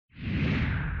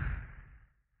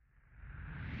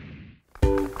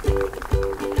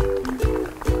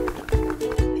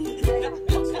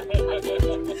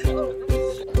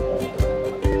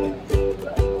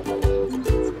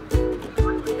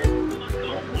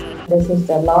this is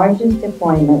the largest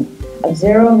deployment of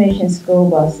zero-emission school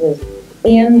buses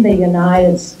in the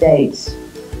United States.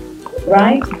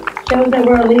 Right? Shows that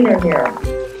we're a leader here.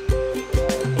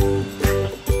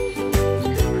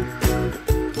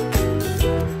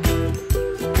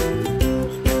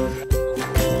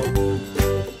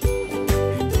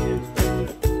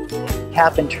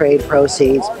 Cap and trade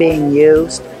proceeds being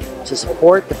used to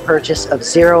support the purchase of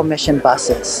zero-emission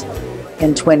buses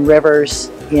in Twin Rivers,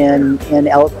 in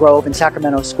Elk Grove and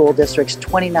Sacramento school districts,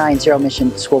 29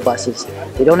 zero-emission school buses.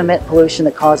 They don't emit pollution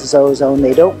that causes ozone,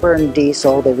 they don't burn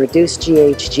diesel, they reduce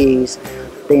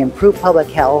GHGs, they improve public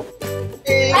health.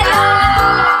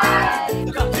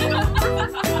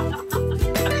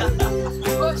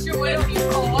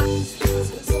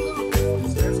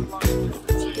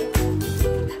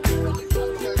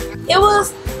 It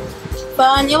was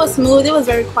fun, it was smooth, it was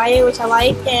very quiet, which I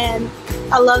like, and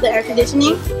I love the air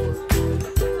conditioning.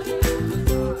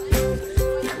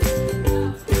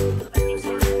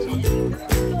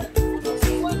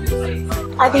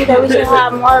 I think that we should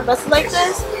have more buses like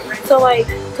this. So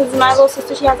because my little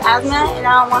sister, she has asthma, and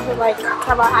I don't want her to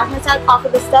have an asthma attack off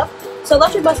of this stuff. So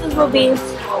electric buses will be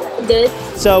good.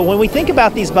 So when we think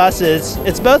about these buses,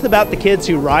 it's both about the kids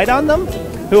who ride on them,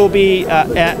 who will be,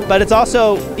 but it's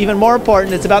also even more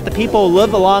important, it's about the people who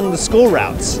live along the school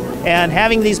routes. And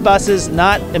having these buses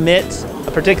not emit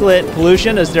particulate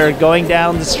pollution as they're going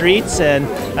down the streets and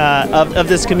of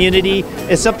this community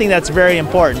is something that's very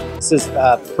important. This is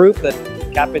proof that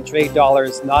cap and trade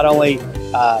dollars not only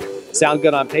sound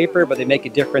good on paper, but they make a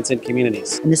difference in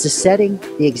communities. And this is setting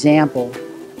the example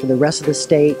for the rest of the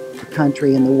state, the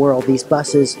country, and the world. These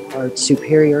buses are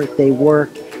superior, they work,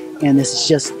 and this is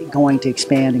just going to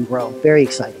expand and grow. Very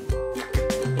exciting.